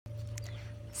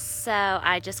So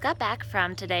I just got back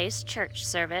from today's church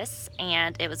service,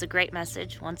 and it was a great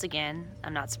message. Once again,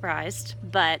 I'm not surprised,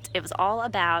 but it was all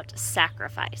about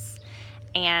sacrifice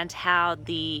and how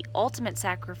the ultimate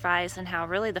sacrifice and how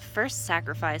really the first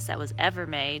sacrifice that was ever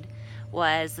made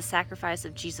was the sacrifice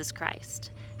of Jesus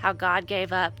Christ. How God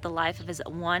gave up the life of his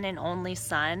one and only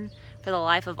Son for the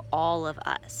life of all of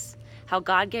us. How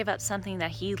God gave up something that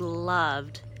he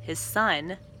loved, his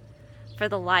Son, for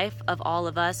the life of all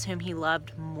of us whom he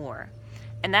loved more.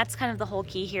 And that's kind of the whole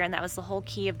key here, and that was the whole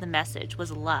key of the message,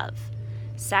 was love.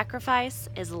 Sacrifice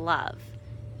is love.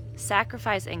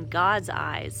 Sacrifice in God's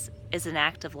eyes is an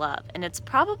act of love, and it's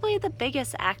probably the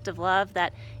biggest act of love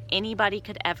that anybody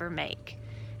could ever make.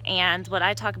 And what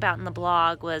I talk about in the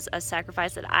blog was a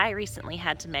sacrifice that I recently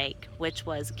had to make, which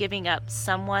was giving up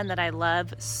someone that I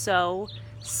love so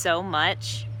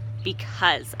much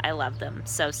because I love them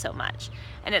so much.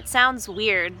 And it sounds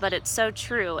weird, but it's so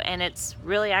true, and it's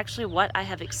really actually what I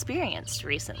have experienced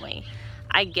recently.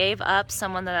 I gave up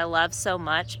someone that I love so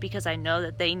much because I know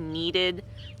that they needed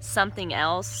something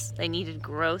else. They needed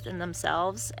growth in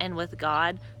themselves and with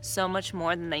God so much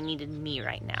more than they needed me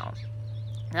right now.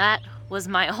 That was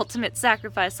my ultimate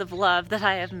sacrifice of love that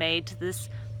I have made to this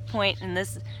point in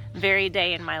this very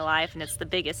day in my life, and it's the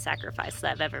biggest sacrifice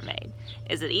that I've ever made.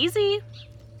 Is it easy?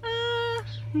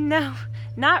 No,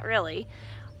 not really.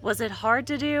 Was it hard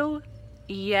to do?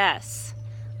 Yes.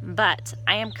 But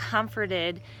I am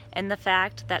comforted in the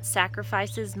fact that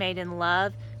sacrifices made in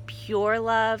love, pure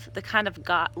love, the kind of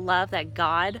love that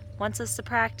God wants us to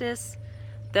practice,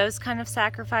 those kind of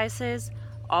sacrifices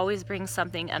always bring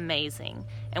something amazing.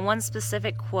 And one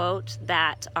specific quote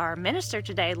that our minister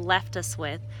today left us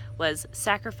with was,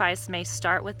 "Sacrifice may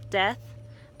start with death,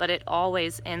 but it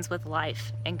always ends with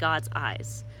life in God's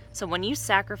eyes." So when you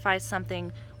sacrifice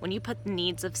something, when you put the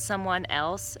needs of someone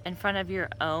else in front of your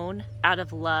own out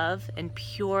of love and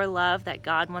pure love that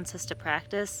God wants us to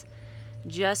practice,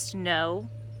 just know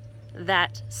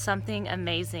that something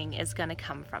amazing is going to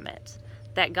come from it.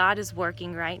 That God is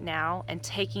working right now and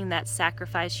taking that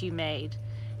sacrifice you made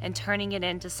and turning it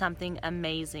into something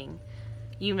amazing.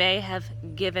 You may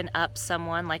have given up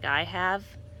someone like I have,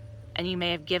 and you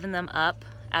may have given them up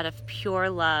out of pure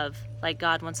love like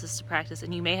God wants us to practice,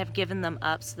 and you may have given them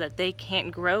up so that they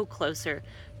can't grow closer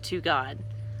to God.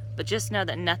 But just know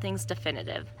that nothing's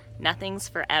definitive, nothing's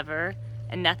forever,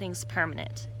 and nothing's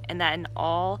permanent, and that in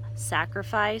all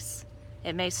sacrifice,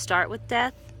 it may start with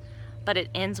death, but it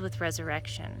ends with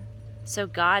resurrection. So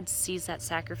God sees that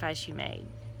sacrifice you made.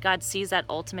 God sees that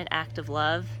ultimate act of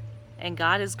love, and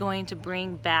God is going to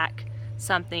bring back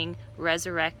something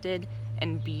resurrected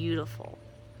and beautiful.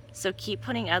 So keep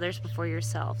putting others before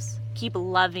yourselves. Keep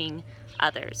loving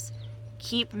others.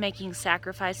 Keep making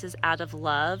sacrifices out of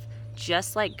love,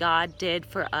 just like God did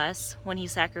for us when he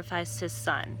sacrificed his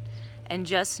Son. And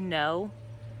just know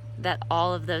that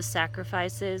all of those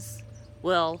sacrifices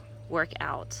will work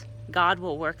out. God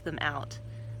will work them out.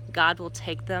 God will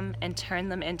take them and turn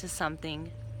them into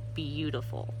something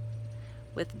beautiful.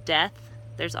 With death,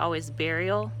 there's always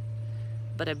burial,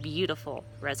 but a beautiful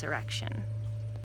resurrection.